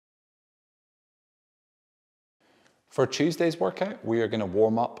For Tuesday's workout, we are going to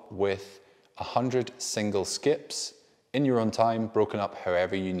warm up with 100 single skips in your own time, broken up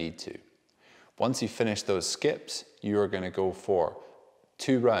however you need to. Once you finish those skips, you are going to go for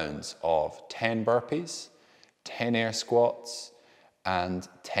 2 rounds of 10 burpees, 10 air squats, and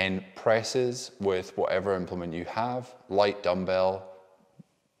 10 presses with whatever implement you have, light dumbbell,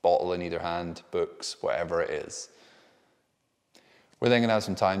 bottle in either hand, books, whatever it is. We're then going to have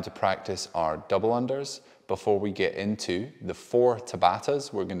some time to practice our double unders before we get into the 4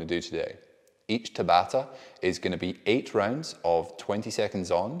 Tabatas we're going to do today. Each Tabata is going to be 8 rounds of 20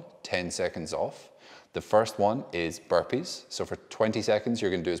 seconds on, 10 seconds off. The first one is burpees. So for 20 seconds,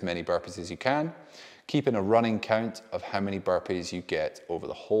 you're going to do as many burpees as you can, keeping a running count of how many burpees you get over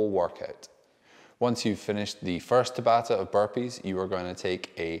the whole workout. Once you've finished the first Tabata of burpees, you are going to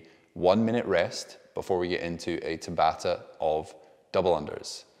take a 1-minute rest before we get into a Tabata of double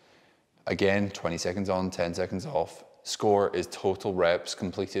unders. Again, 20 seconds on, 10 seconds off. Score is total reps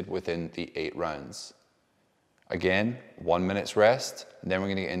completed within the 8 rounds. Again, 1 minute's rest, and then we're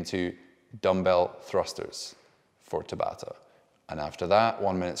going to get into dumbbell thrusters for Tabata. And after that,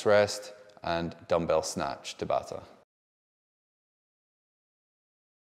 1 minute's rest and dumbbell snatch Tabata.